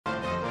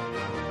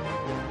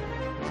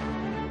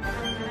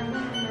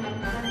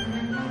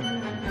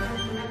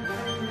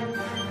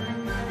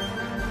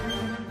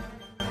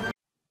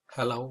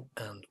Hello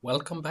and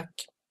welcome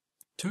back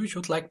to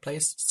Kjotleik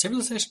Plays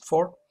Civilization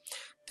IV.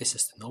 This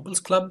is the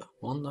Nobles Club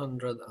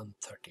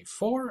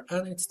 134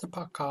 and it's the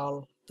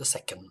Pakal, the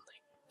second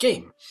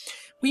game.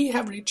 We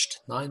have reached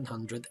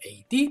 900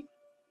 AD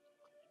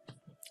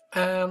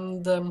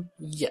and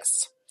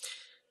yes,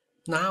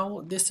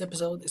 now this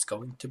episode is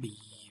going to be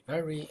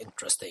very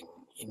interesting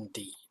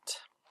indeed.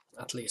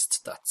 At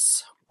least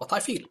that's what I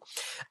feel.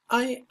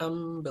 I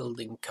am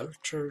building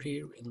culture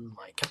here in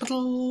my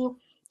capital.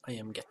 I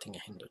am getting a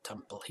Hindu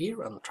temple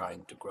here and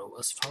trying to grow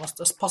as fast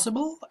as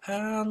possible,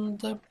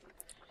 and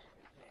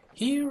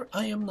here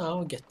I am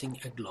now getting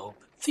a globe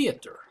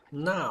theater.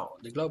 Now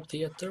the globe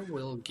theater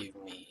will give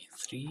me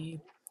 3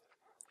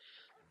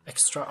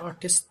 extra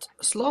artist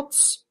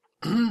slots,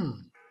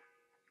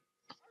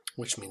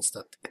 which means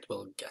that it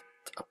will get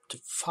up to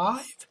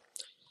 5.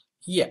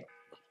 Yeah.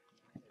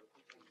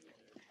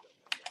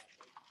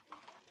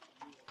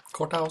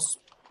 Courthouse,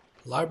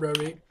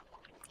 library,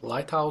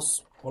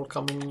 lighthouse, all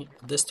coming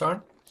this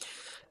turn.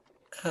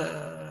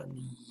 And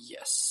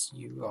yes,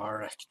 you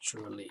are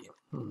actually...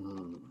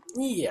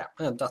 yeah,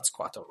 and that's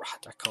quite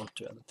alright. I can't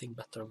do anything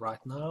better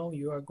right now.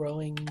 You are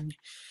growing,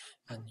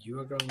 and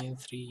you are growing in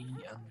 3,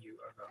 and you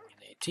are growing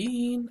in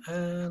 18.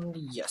 And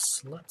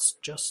yes, let's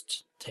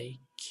just take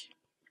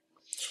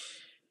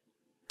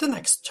the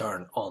next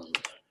turn on.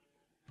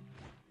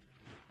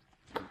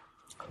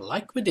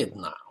 Like we did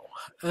now.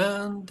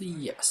 And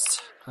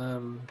yes,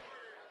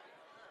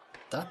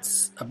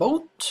 that's a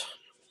boat,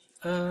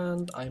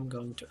 and I'm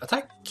going to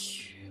attack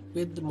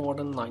with more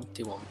than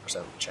 91%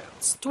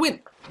 chance to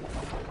win.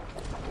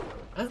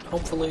 And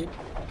hopefully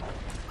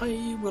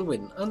I will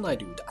win, and I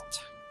do that.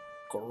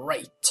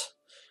 Great!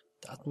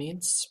 That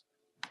means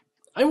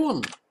I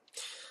won!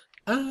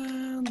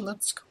 And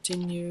let's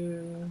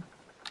continue.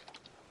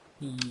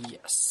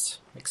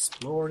 Yes,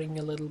 exploring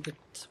a little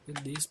bit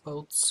with these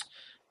boats.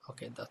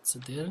 Okay, that's a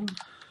din.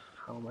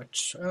 How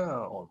much?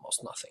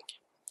 Almost nothing.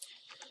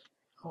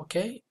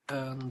 Okay,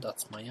 and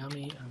that's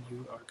Miami, and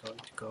you are going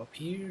to go up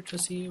here to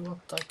see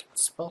what I can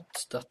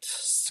spot.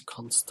 That's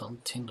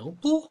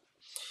Constantinople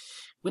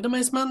with a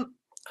Mazeman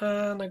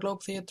and a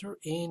Globe Theatre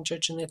in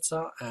Chichen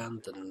Itza.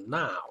 And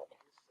now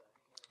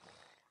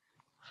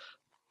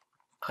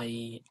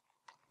I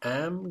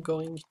am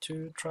going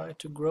to try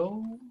to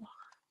grow.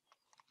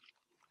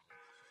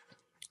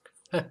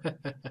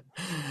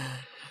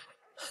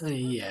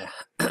 Yeah,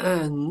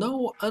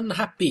 no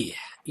unhappy,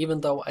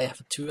 even though I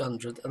have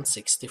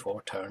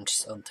 264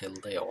 turns until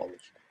they all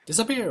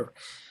disappear.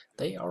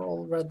 They are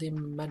already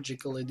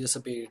magically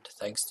disappeared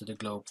thanks to the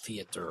Globe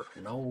Theatre.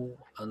 No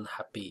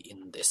unhappy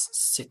in this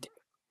city.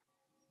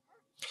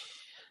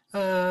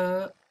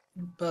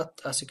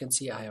 But as you can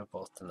see, I have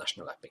both the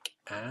National Epic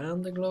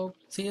and the Globe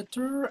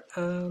Theatre,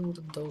 and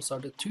those are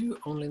the 2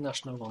 only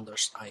national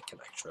wonders I can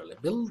actually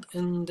build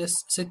in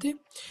this city,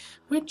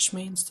 which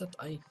means that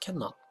I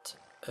cannot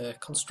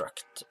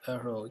construct a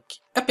heroic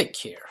epic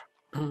here.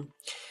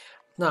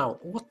 Now,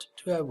 what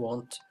do I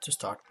want to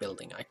start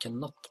building? I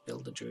cannot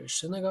build a Jewish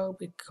synagogue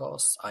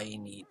because I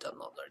need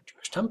another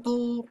Jewish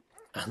temple,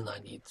 and I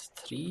need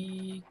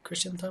 3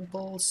 Christian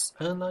temples,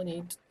 and I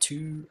need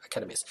 2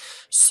 academies.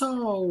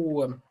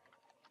 So,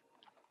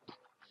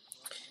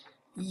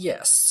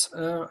 yes,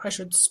 I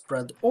should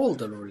spread all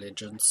the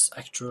religions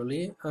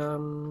actually.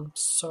 And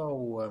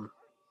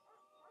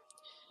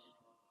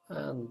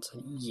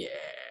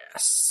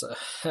yes,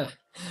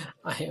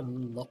 I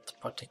am not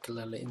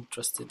particularly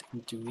interested in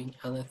doing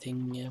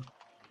anything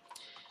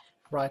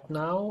right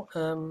now.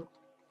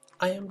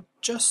 I'm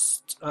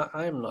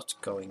not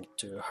going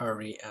to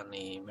hurry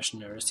any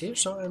missionaries here,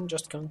 so I'm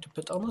just going to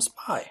put on a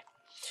spy.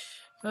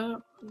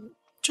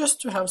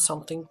 Just to have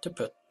something to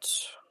put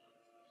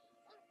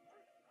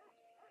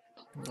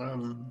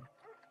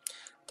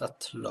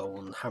that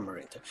lone hammer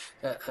into.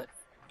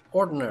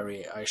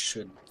 Ordinary, I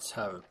should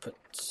have put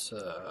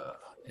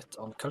it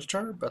on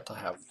culture, but I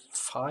have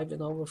 5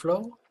 in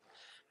overflow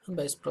and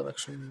base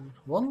production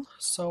 1,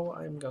 so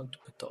I'm going to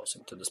put those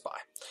into the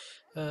spy.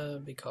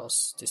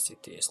 Because this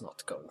city is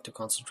not going to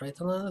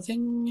concentrate on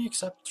anything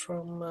except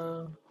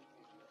from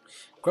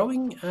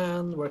growing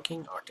and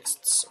working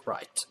artists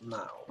right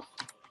now.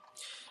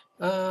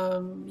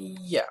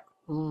 Yeah.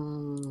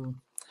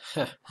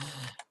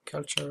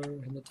 Culture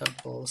in the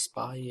temple,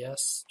 spy,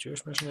 yes.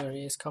 Jewish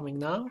missionary is coming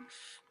now.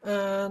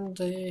 And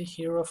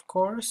here, of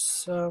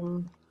course,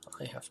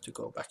 I have to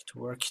go back to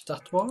work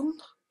that one.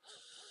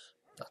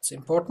 That's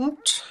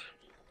important.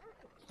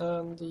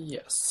 And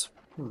yes.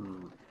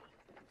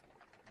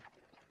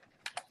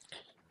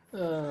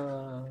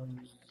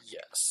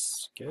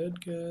 Yes,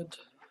 good.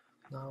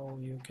 Now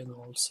you can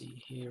all see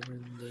here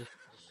in the...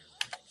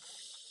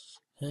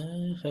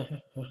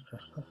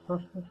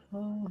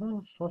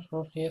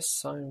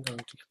 Yes, I'm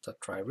going to get a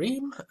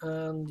trireme,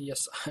 and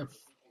yes, I'm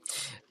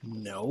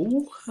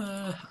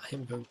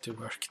going to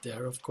work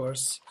there, of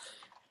course.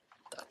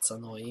 That's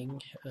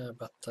annoying,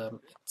 but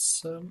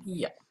it's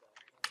yeah.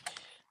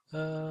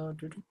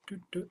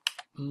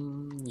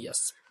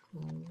 Yes.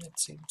 It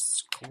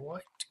seems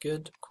quite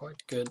good,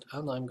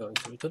 and I'm going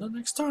through to the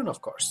next turn,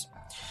 of course.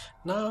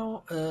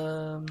 Now,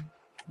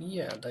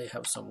 yeah, they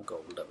have some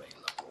gold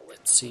available,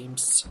 it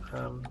seems.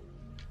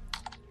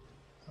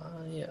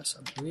 Yes,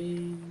 and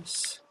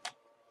these.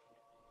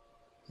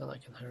 And I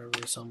can hurry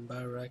some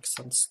barracks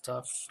and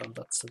stuff, and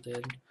that's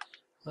it.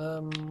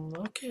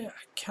 Okay,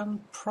 I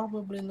can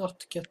probably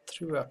not get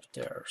through up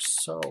there,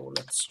 so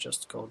let's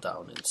just go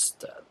down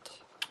instead.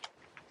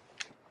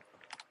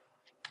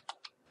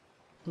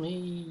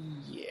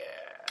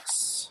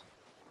 Yes.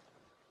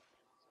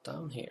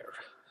 Down here.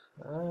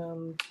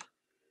 And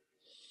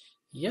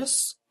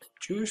yes,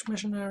 Jewish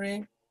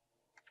missionary.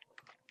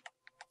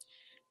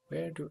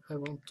 Where do I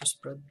want to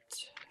spread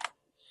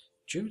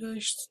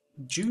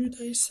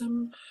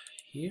Judaism?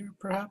 Here,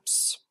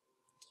 perhaps.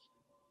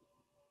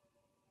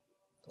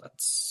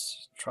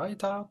 Let's try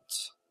it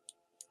out.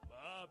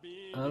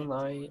 And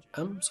I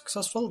am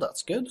successful,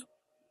 that's good.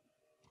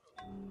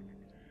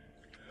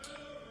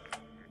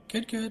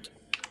 Good.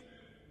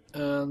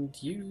 And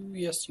you,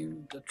 yes,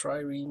 you, the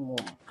trireme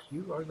one,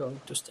 you are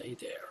going to stay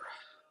there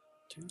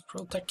to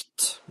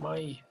protect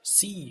my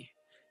sea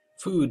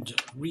food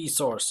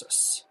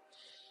resources.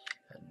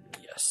 And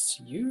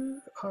yes,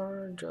 you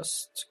are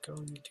just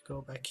going to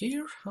go back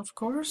here, of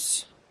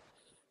course.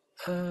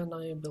 And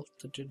I built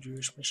the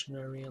Jewish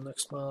missionary in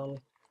Exmal.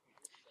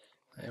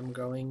 I am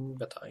going,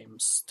 but I am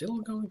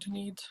still going to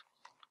need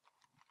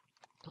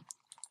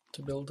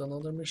to build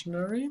another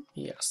missionary.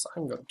 Yes,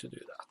 I'm going to do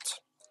that.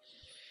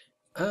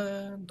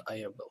 And I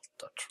have built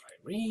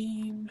a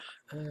trireme,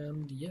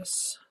 and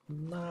yes,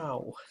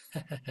 now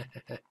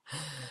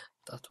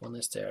that one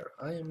is there.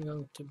 I am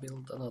going to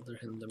build another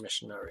Hindu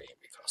missionary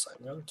because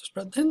I'm going to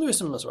spread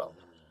Hinduism as well.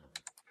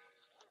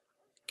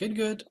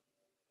 Good.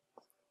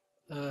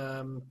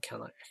 Can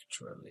I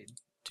actually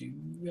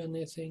do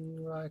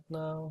anything right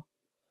now?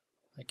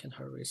 I can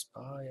hurry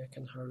spy, I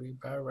can hurry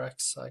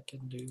barracks, I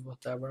can do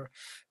whatever.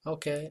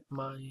 Okay,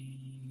 my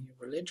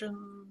religion,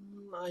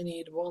 I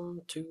need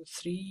 1, 2,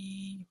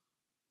 3,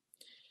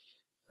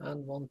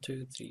 and 1,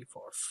 2, 3,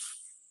 4,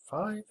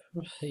 5.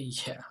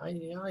 Yeah,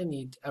 I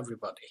need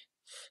everybody.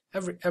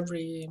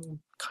 Every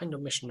kind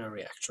of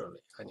missionary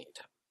actually I need.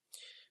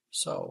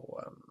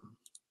 So,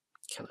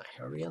 can I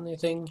hurry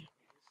anything?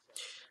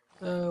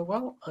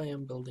 Well, I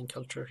am building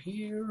culture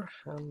here,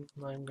 and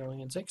I'm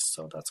going in 6,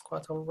 so that's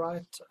quite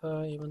alright,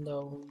 even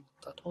though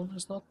that one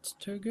is not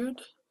too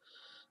good.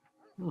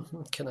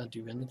 Can I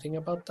do anything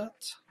about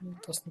that?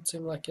 It doesn't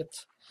seem like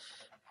it.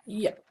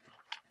 Yeah,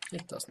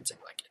 it doesn't seem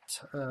like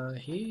it.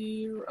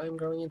 Here I'm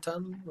growing in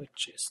 10,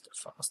 which is the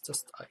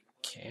fastest I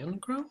can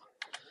grow.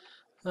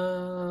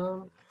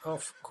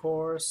 Of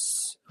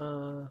course,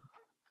 I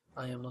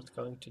am not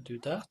going to do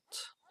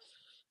that.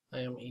 I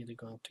am either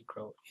going to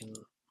grow in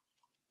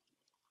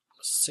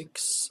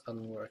 6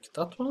 and work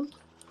that one,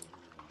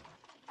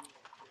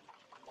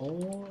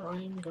 or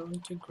I'm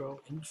going to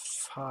grow in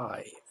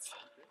 5.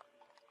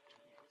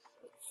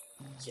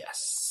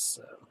 Yes,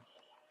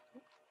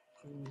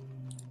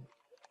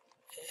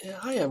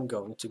 I am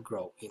going to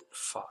grow in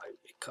 5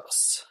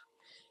 because,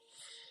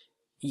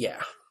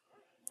 yeah,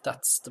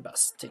 that's the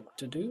best thing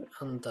to do.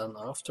 And then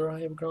after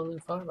I have grown in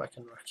 5, I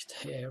can work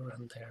there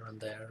and there and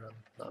there,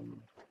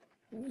 and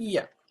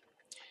yeah.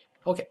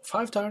 Okay,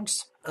 5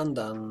 turns, and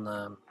then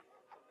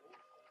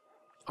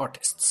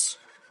artists.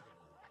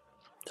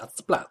 That's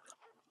the plan.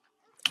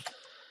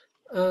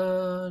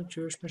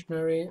 Jewish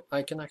missionary,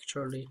 I can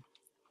actually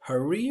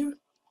hurry you,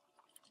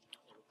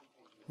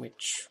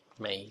 which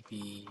may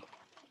be,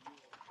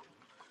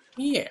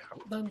 yeah,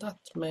 then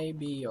that may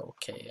be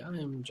okay. I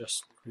am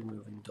just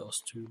removing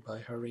those 2 by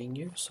hurrying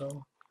you,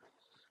 so,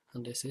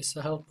 and this is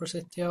a helper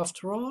city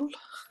after all.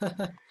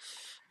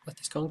 That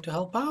is going to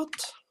help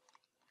out.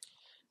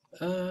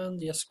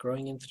 And yes,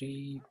 growing in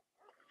 3.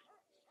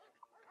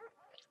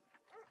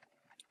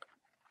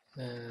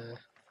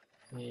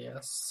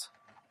 Yes.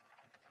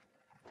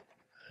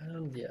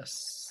 And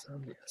yes.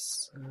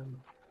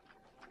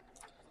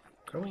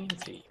 Growing in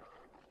 3.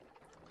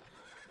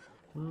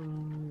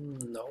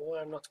 No,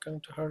 I'm not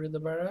going to hurry the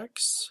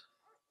barracks.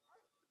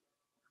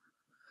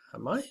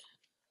 Am I?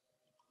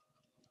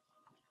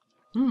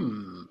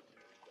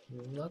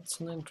 That's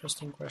an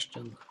interesting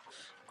question.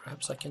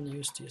 Perhaps I can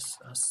use this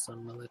as a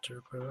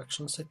military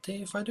production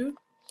city if I do.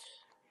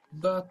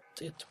 But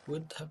it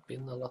would have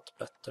been a lot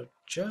better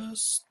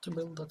just to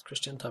build that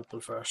Christian temple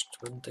first,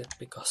 wouldn't it?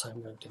 Because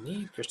I'm going to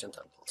need Christian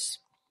temples.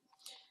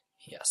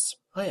 Yes,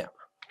 I am.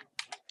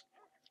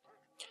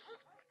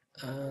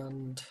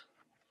 And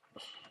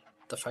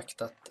the fact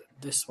that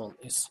this one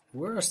is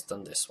worse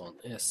than this one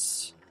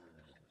is,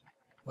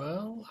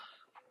 well,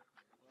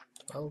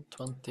 12,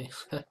 20.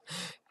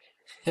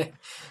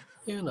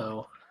 You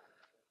know,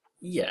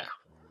 yeah.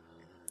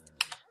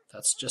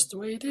 That's just the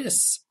way it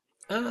is.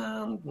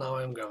 And now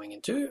I'm going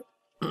into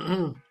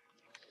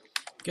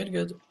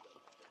good.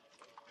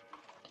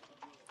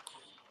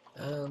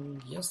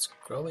 And yes,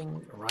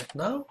 growing right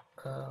now,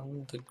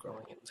 and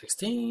growing in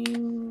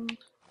 16.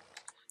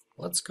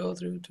 Let's go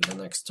through to the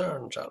next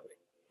turn, shall we?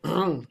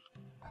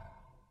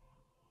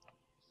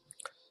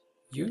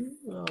 You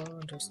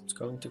are just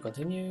going to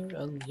continue,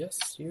 and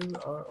yes, you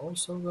are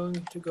also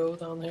going to go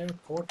down here,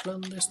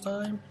 Portland this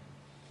time.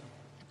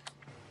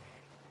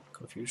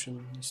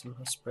 Confucianism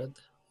has spread,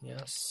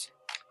 yes.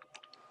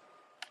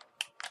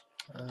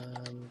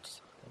 And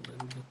a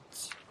little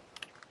bit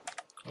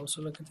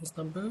closer look at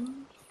Istanbul.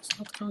 It's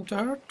not going to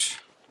hurt.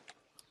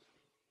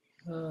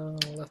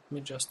 Let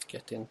me just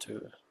get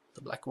into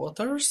the black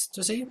waters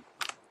to see.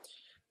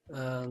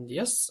 And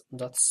yes,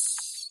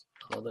 that's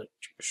another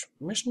Jewish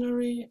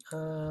missionary,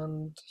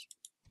 and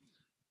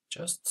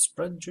just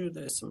spread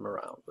Judaism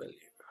around, will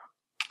you?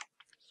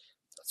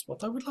 That's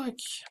what I would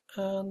like.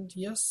 And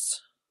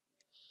yes,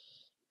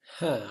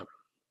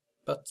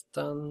 but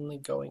then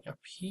going up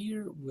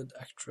here would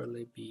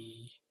actually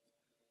be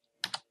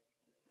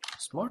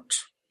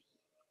smart,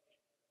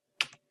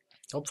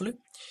 hopefully.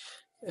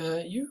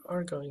 You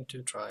are going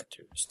to try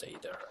to stay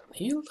there and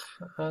heal,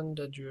 and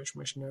the Jewish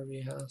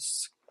missionary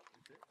has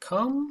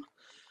come.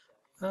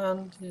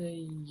 And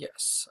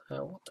yes,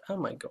 what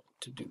am I going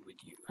to do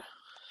with you?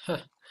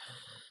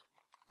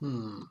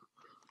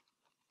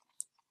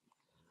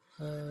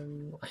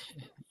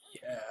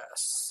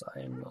 Yes, I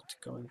am not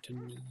going to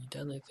need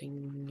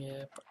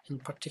anything in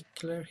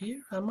particular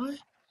here, am I?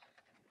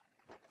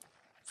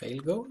 Fail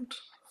gold?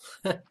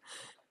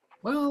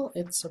 Well,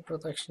 it's a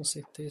protection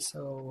city,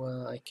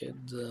 so I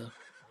could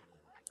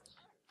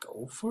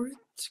go for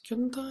it,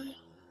 couldn't I?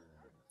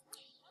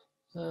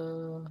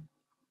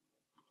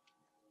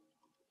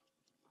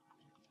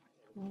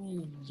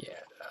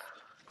 Yeah,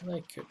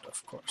 I could,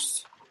 of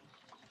course.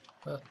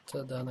 But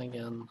then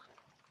again,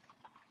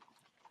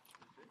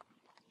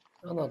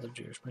 another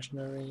Jewish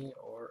missionary,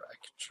 or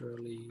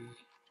actually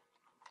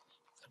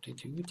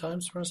 32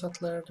 times for a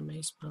settler, the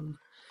maceman.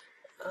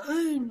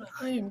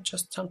 I'm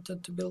just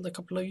tempted to build a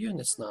couple of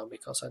units now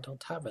because I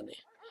don't have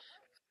any.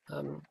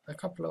 A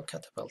couple of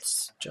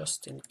catapults,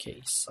 just in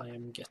case I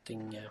am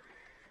getting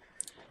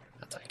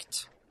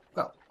attacked.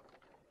 Well,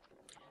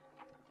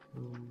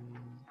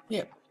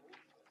 yeah,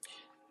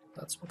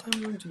 that's what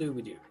I'm going to do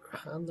with you.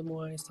 And the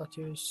Moai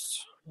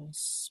statues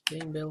is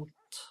being built.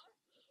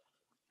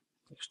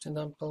 Next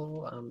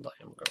temple, and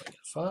I am growing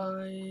at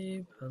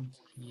 5, and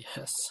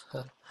yes,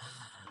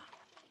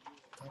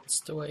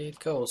 that's the way it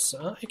goes.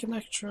 I can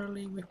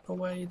actually whip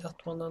away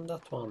that one and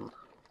that one.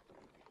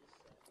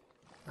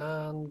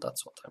 And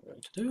that's what I'm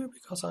going to do,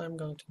 because I'm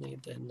going to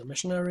need in the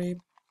missionary.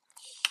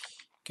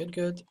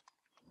 Good.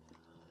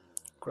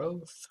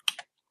 Growth.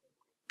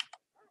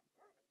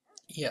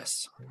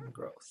 Yes,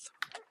 growth.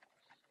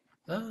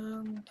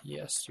 And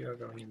yes, you're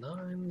going in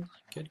 9.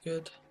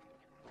 Good.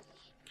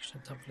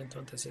 Chichen Temple in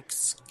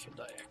 26. Could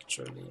I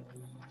actually?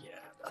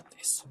 Yeah, that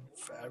is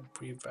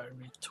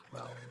very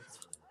 12.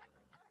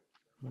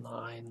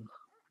 9.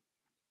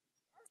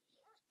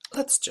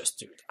 Let's just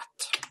do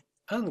that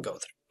and go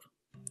through.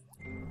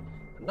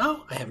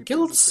 Now I have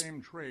guilds. The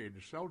same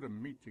trade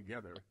seldom meet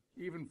together,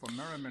 even for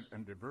merriment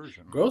and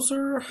diversion.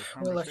 Grocer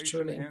will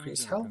actually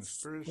increase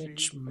health,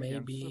 which may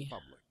be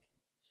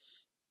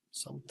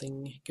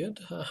something good.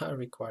 I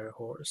require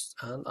horse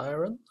and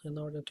iron in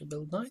order to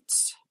build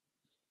knights.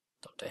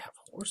 Don't they have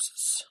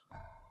horses?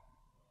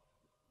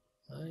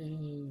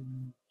 I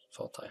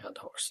thought I had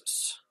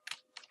horses.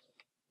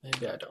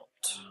 Maybe I don't.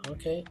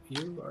 Okay,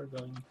 you are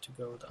going to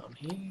go down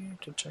here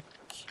to check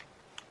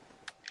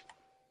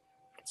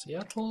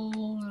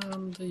Seattle,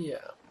 and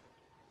yeah.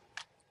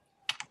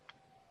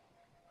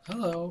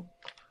 Hello.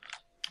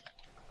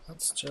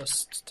 Let's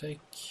just take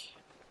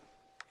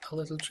a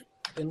little trip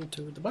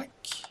into the back.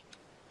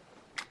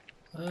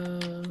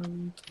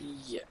 And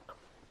yeah.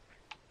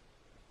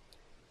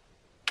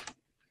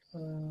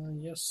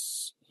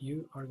 Yes,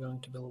 you are going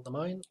to build a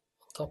mine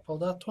on top of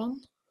that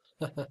one.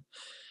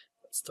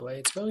 That's the way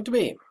it's going to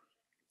be.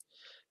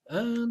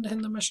 And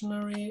in the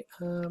missionary,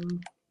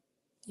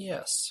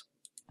 yes.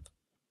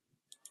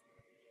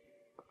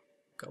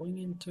 Going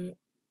into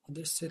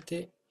this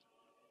city.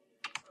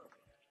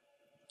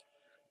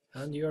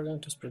 And you are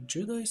going to spread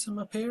Judaism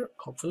up here,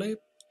 hopefully.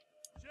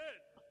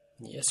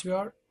 Yes, you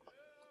are.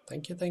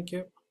 Thank you.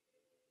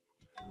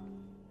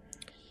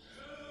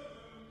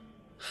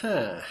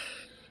 Yeah.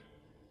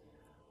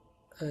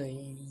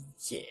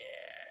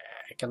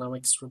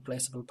 Economics,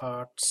 replaceable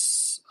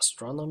parts,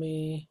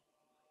 astronomy.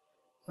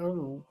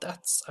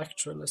 That's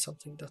actually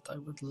something that I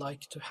would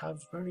like to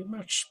have very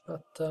much,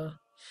 but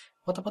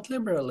what about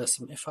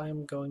liberalism? If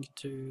I'm going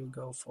to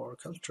go for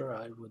culture,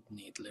 I would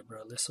need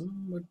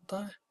liberalism, wouldn't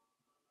I?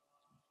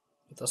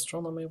 But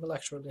astronomy will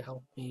actually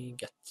help me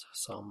get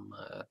some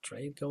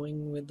trade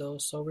going with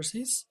those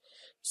overseas.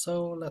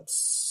 So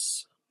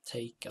let's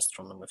take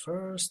astronomy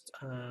first,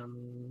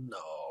 and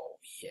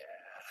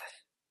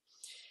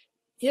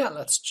yeah,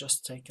 let's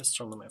just take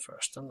astronomy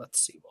first, and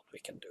let's see what we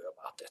can do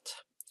about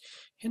it.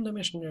 In the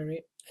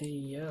missionary,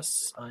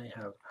 yes, I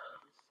have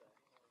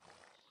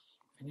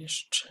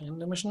finished in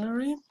the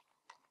missionary.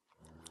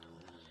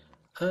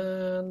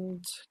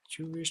 And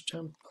Jewish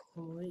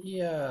temple,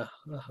 yeah,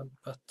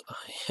 but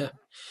I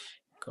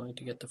going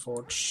to get the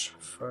forge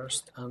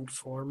first and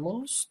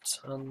foremost,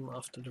 and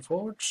after the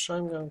forge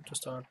I'm going to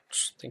start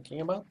thinking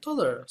about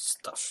other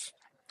stuff.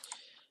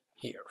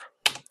 Here,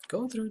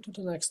 go through to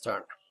the next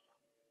turn.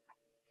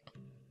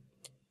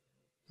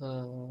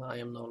 I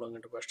am no longer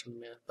the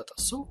question, but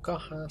Ahsoka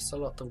has a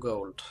lot of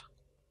gold,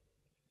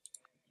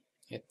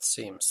 it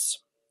seems.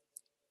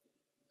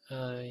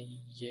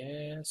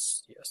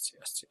 Yes.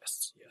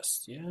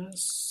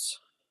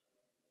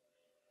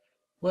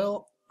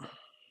 Well,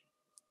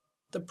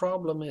 the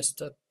problem is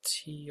that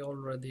he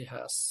already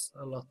has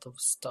a lot of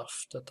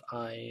stuff that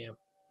I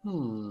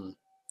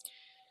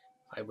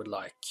would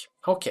like.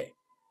 Okay,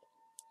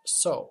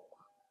 so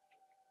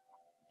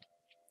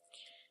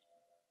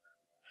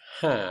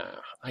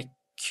I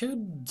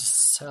could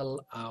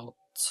sell out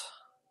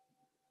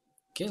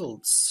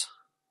guilds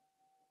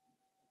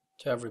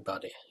to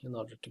everybody in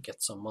order to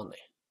get some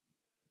money.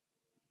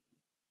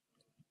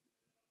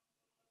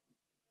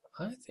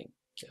 I think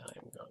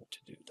I'm going to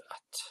do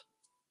that.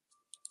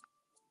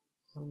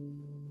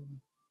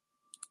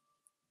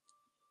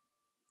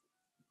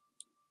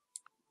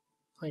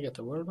 I get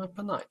a world map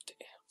and 90.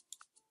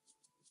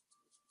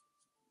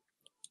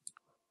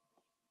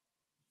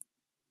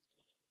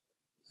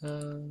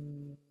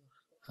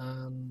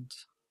 And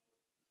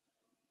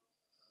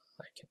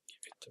I can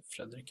give it to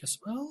Frederick as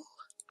well.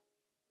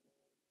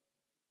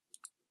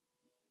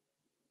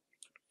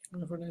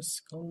 For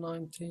this, gold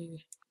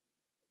 90.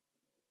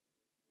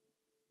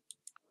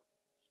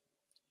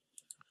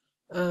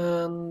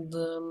 And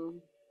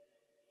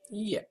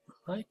yeah,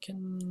 I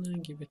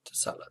can give it to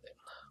Saladin.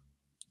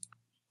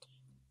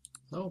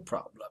 No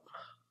problem.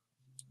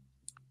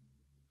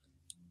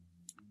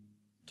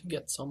 To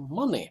get some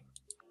money.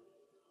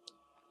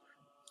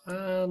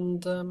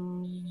 And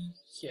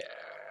yeah,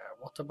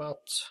 what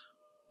about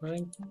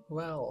Wellington?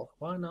 Well,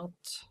 why not?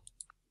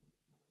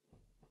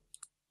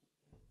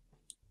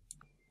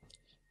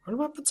 World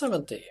map at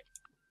 70.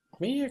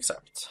 Me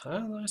accept.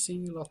 And I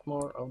see a lot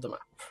more of the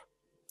map.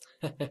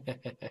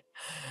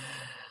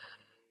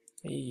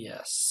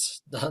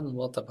 Yes, then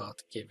what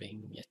about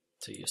giving it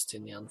to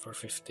Justinian for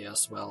 50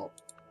 as well?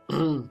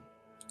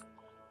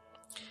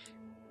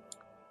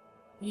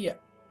 Yeah,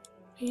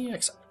 he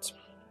accepts.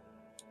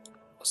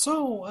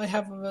 So I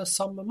have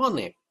some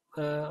money.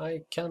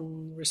 I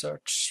can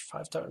research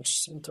 5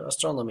 turns into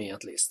astronomy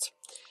at least.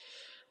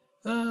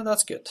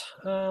 That's good.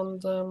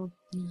 And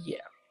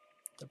yeah,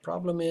 the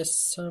problem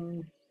is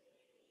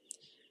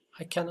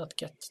I cannot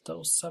get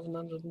those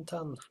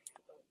 710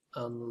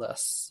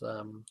 unless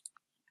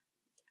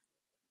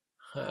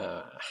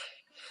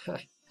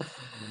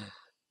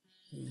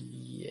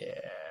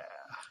yeah.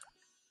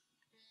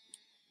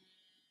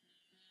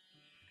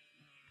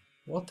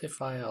 What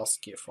if I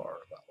ask you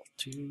for, well,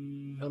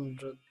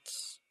 200?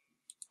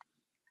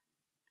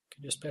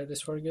 Could you spare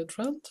this for a good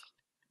friend?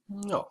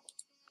 No,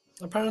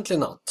 apparently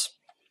not.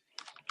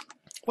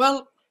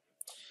 Well,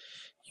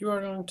 you are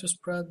going to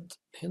spread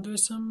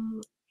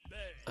Hinduism,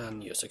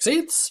 and you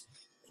succeed.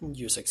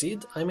 You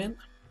succeed, I mean.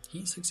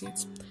 He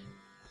succeeds.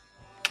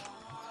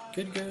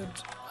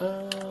 Good.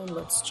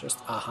 Let's just...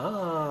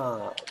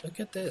 Aha! Look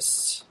at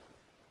this.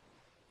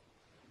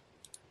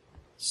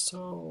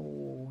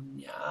 So,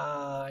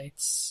 yeah,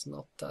 it's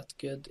not that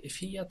good. If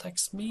he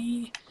attacks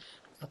me,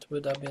 that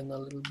would have been a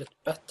little bit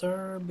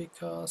better,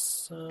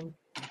 because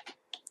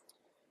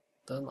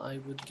then I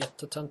would get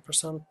the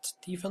 10%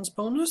 defense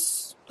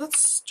bonus.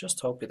 Let's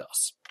just hope he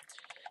does.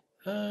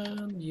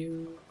 And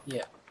you,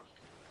 yeah.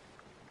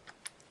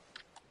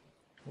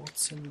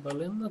 What's in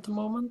Berlin at the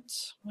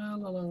moment?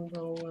 Well, a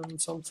longbow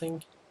and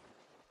something.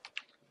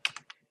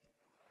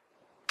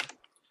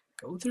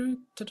 Go through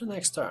to the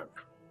next turn.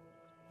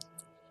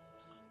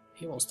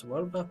 He wants the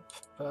world map,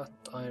 but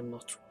I'm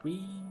not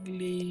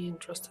really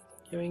interested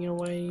in giving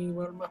away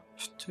world map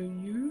to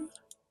you.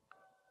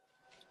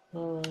 You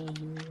are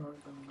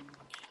going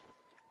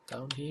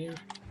down here.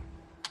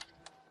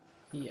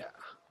 Yeah.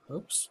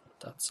 Oops,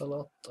 that's a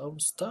lot of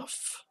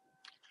stuff.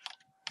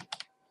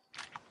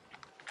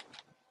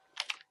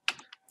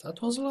 That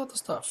was a lot of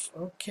stuff.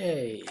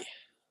 Okay.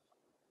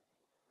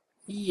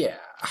 Yeah.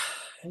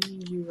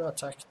 You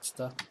attacked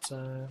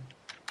that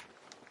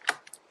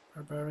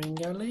barbarian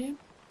galley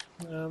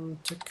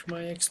and took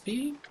my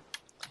XP.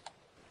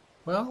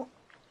 Well,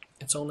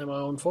 it's only my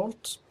own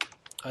fault.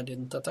 I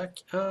didn't attack.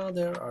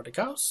 There are the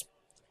cows.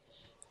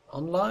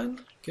 Online.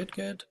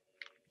 Good.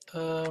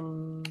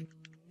 Now,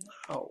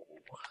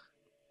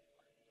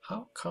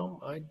 how come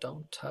I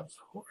don't have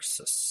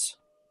horses?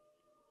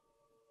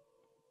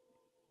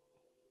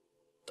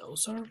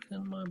 Those are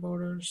within my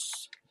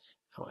borders.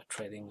 Am I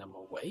trading them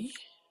away?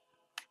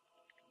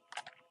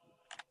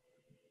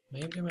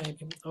 Maybe.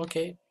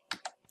 Okay,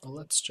 well,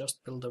 let's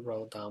just build a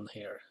road down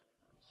here.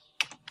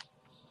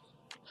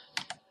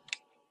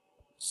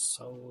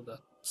 So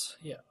that,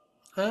 yeah.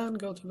 And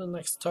go to the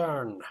next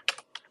turn.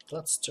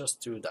 Let's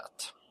just do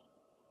that.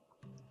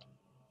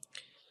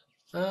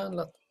 And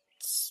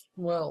let's,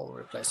 well,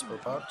 replaceable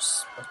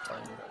parts, but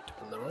I'm going to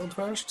build the road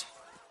first.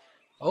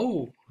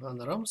 Oh,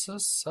 and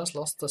Ramses has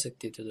lost the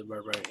city to the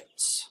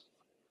barbarians.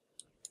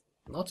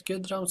 Not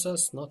good,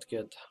 Ramses, not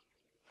good.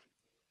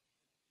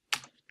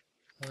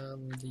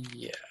 And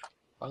yeah,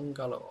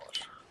 Bangalore.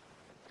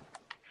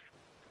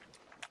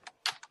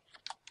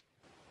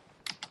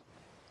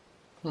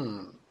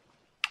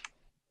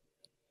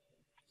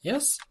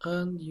 Yes,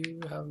 and you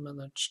have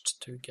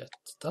managed to get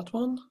that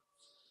one.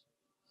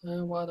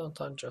 Why don't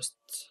I just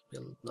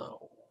build now?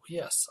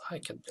 Yes, I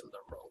can build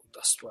a road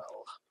as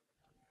well.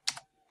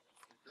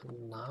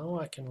 And now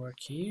I can work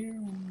here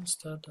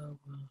instead of...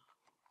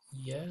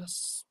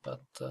 yes,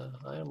 but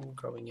I am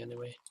growing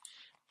anyway.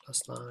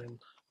 +9,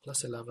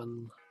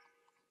 +11,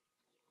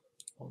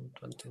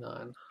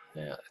 129.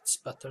 Yeah, it's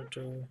better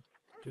to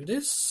do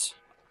this.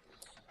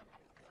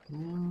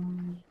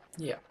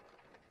 Yeah.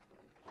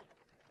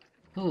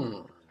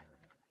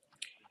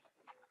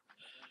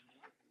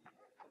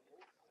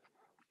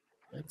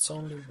 It's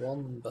only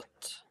one,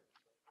 but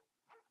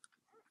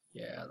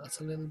yeah, that's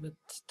a little bit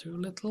too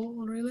little,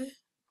 really.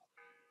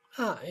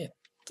 It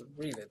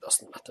really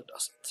doesn't matter,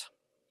 does it?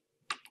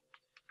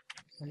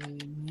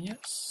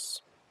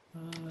 Yes,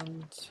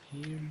 and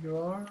here you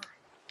are,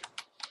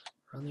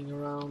 running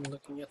around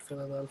looking at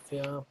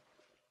Philadelphia.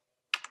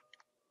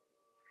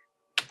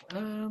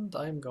 And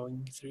I'm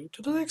going through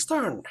to the next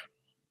turn.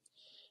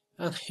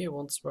 And he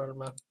wants world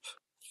map.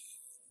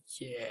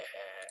 Yeah.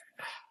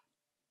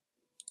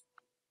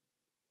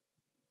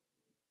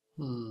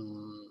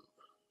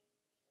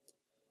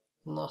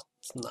 Not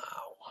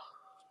now.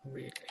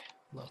 Really,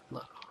 not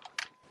now.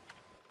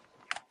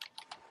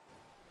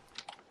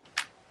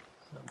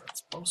 And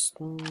that's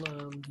Boston,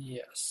 and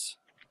yes.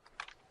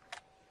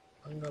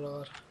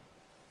 Bangalore.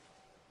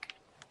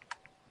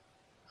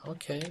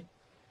 Okay.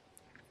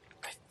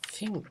 I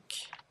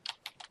think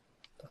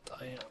that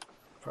I am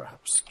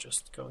perhaps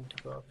just going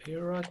to go up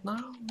here right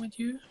now with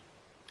you.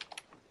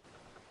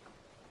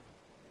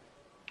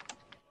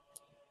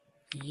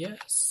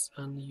 Yes,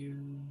 and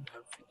you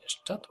have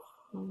finished that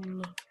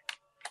one.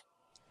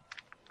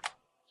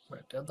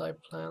 Where did I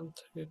plan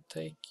to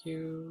take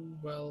you?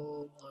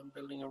 Well, I'm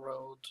building a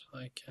road.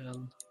 I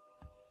can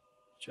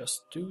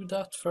just do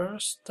that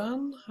first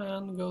then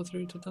and go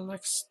through to the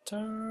next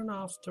turn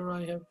after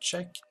I have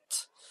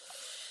checked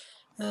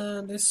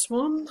this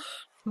one.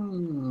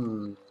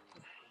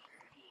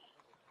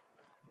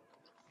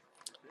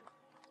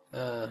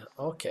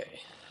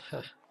 Okay.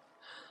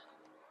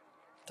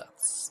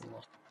 That's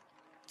not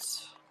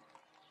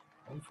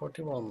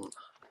 141.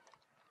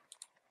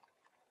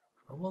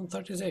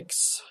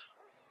 136.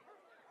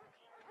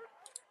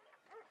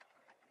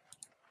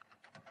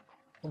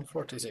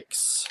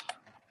 146.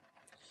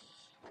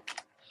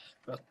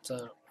 But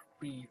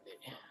really,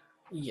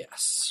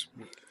 yes,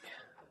 really.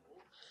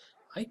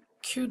 I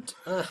could,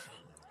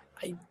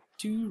 I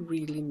do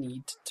really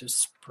need to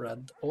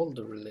spread all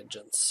the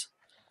religions.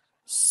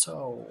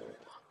 So,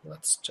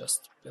 let's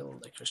just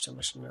build a Christian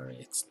missionary.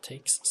 It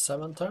takes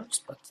 7 turns,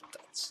 but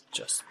that's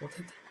just what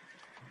it...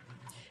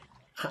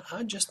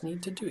 I just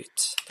need to do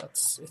it.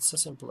 It's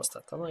as simple as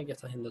that. Then I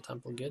get a Hindu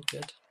temple, good.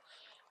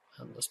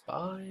 And the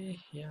spy,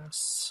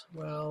 yes,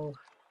 well,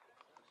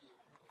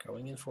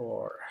 growing in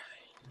 4.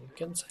 You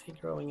can say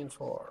growing in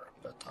 4,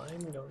 but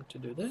I'm going to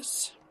do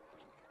this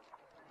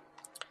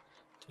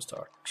to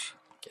start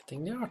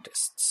getting the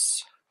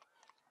artists.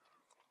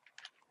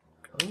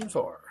 Growing in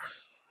 4.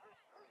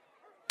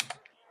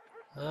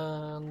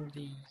 And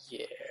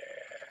yeah,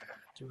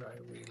 do I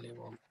really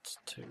want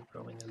to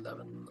grow in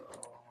 11 or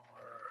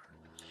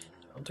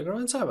do I want to grow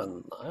in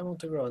 7? I want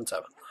to grow in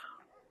 7.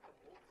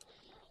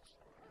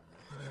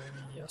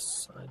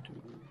 Yes, I do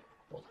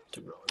want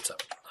to grow in 7.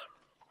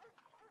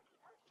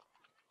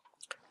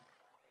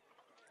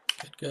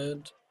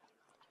 Good.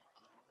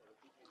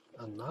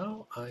 And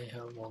now I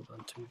have 1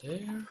 and 2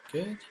 there.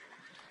 Good.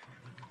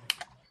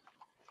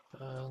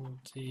 And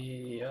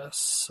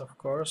yes, of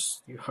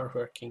course, you are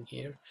working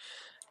here.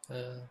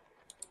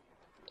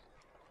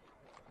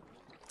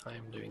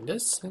 I'm doing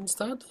this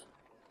instead.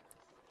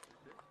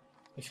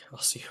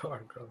 Because you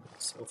are growing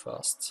so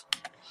fast.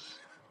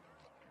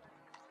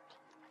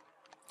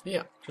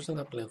 Yeah, Chichen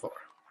Itza in 4.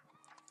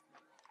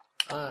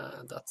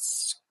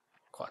 That's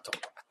quite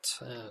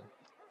alright.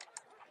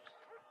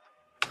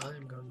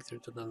 I'm going through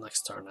to the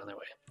next turn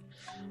anyway.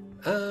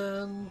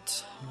 And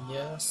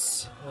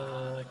yes,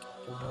 I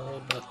can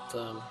hurry, but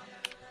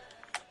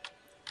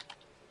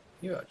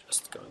you are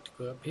just going to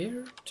go up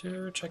here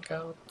to check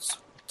out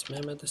what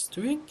Mehmed is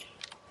doing.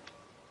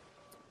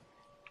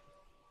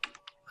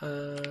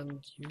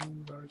 And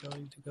you are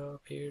going to go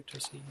up here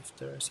to see if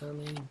there's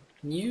any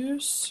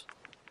news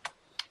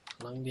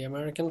along the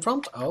American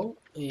front. Oh,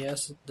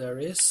 yes, there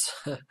is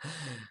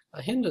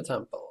a Hindu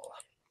temple.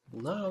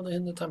 Now the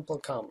Hindu temple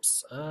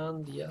comes,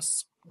 and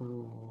yes,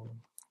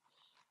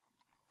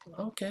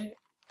 okay.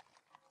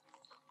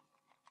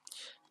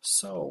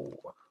 So,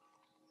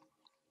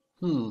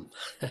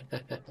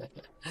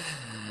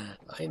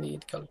 I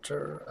need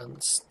culture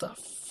and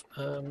stuff.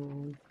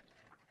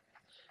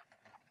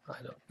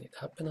 I don't need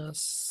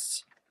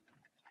happiness,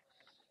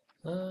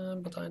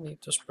 but I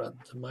need to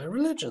spread my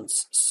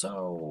religions.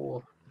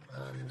 So,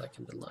 and I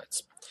can build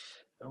knights.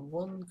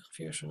 One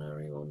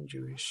Confucianary, one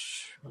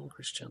Jewish, one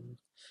Christian.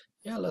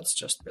 Yeah, let's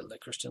just build a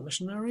Christian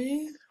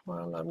missionary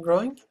while I'm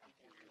growing.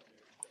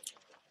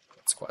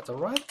 It's quite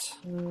alright.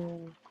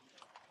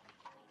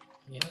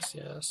 Yes,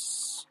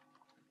 yes.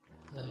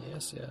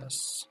 Yes,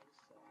 yes.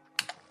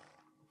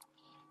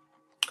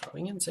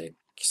 Growing in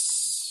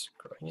 6,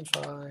 growing in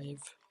 5,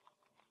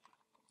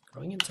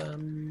 growing in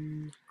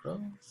 10,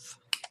 growth.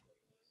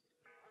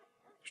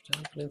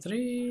 Temple in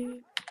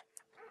 3.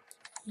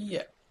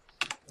 Yeah,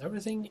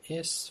 everything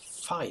is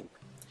fine.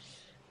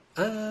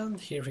 And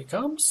here he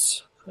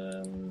comes.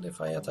 And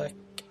if I attack,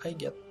 I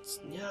get...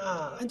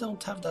 Yeah, I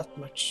don't have that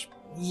much.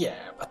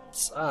 Yeah,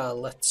 but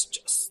let's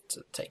just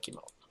take him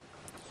on.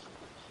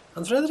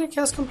 And Frederick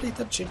has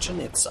completed Chichen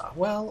Itza.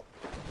 Well,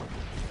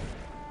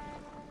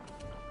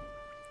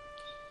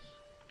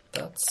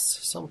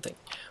 that's something.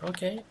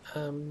 Okay,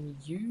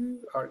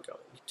 you are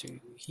going to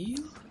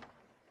heal.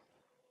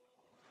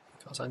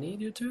 Because I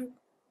need you to.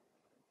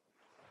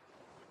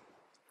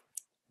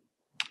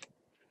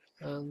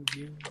 And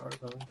you are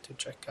going to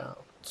check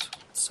out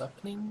what's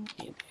happening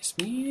in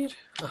Izmir.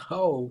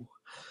 Oh,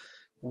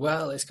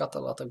 well, it's got a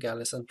lot of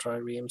galleys and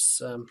triremes.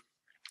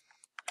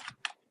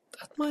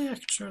 That might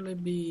actually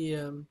be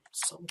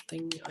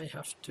something I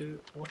have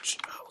to watch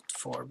out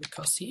for,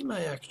 because he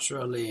may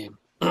actually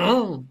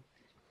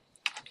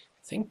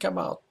think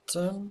about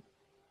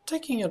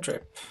taking a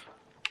trip.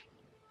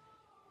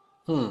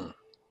 To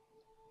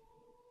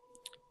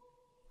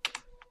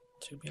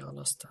be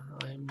honest,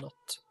 I'm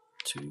not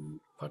too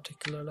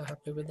particularly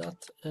happy with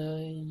that.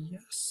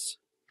 Yes.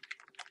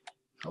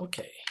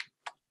 Okay.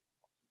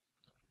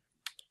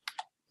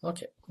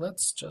 Okay,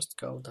 let's just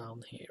go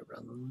down here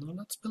and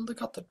let's build a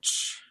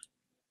cottage.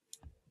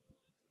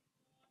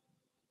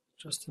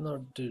 Just in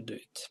order to do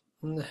it.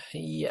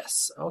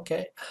 Yes,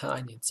 okay,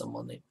 I need some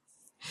money.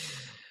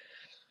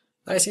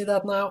 I see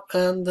that now,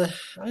 and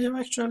I have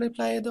actually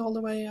played all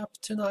the way up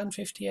to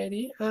 950 AD.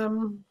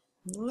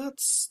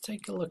 Let's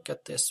take a look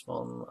at this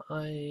one.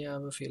 I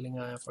have a feeling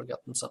I have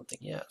forgotten something.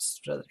 Yes,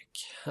 Frederick.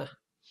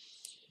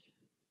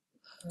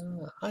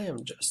 I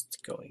am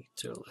just going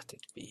to let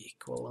it be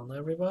equal on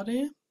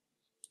everybody.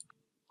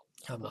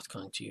 I'm not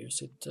going to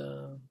use it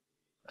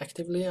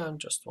actively. I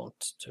just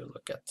want to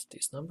look at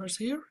these numbers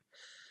here.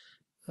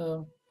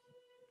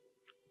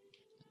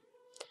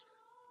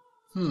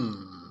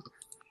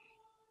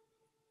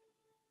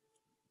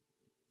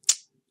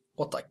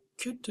 What I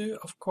could do,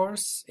 of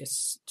course,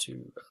 is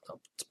to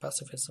adopt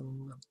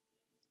pacifism.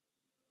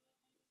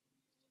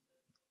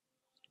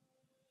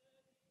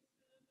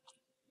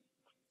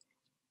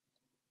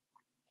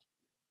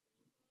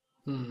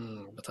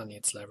 But I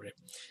need slavery.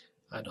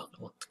 I don't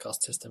want the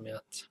caste system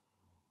yet.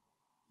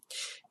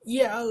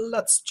 Yeah,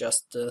 let's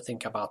just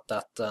think about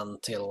that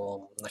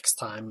until next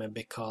time,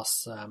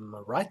 because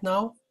right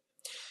now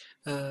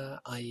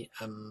I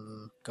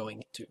am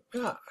going to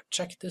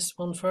check this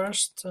one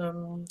first.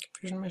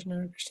 Confucian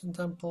Missionary, Christian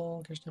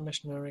Temple, Christian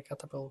Missionary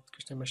Catapult,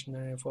 Christian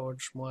Missionary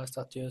Forge, Moai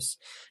Statues.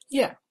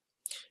 Yeah,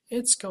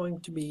 it's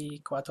going to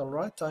be quite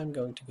alright. I'm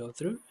going to go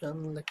through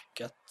and look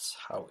at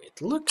how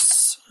it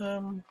looks.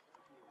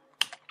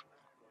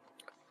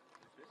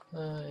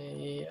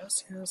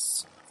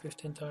 Yes,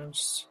 15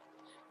 turns.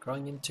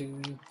 Growing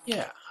into...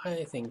 Yeah,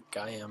 I think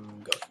I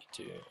am going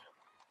to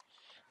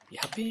be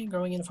happy.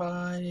 Growing in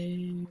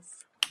 5.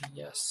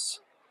 Yes.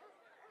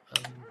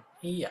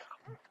 Yeah.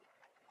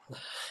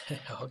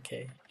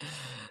 Okay.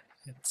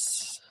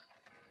 It's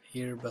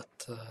here,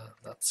 but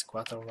that's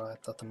quite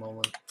alright at the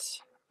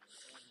moment.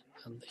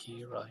 And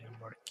here I am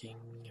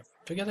working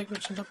to get a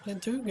Christian Temple in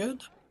 2.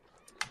 Good.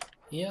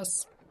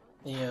 Yes.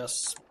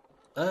 Yes.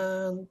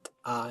 And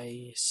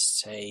I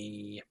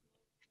say...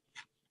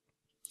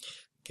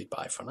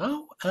 goodbye for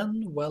now,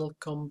 and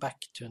welcome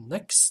back to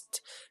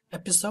next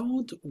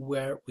episode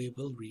where we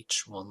will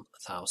reach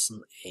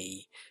 1000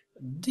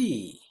 AD.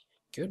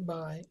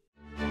 Goodbye.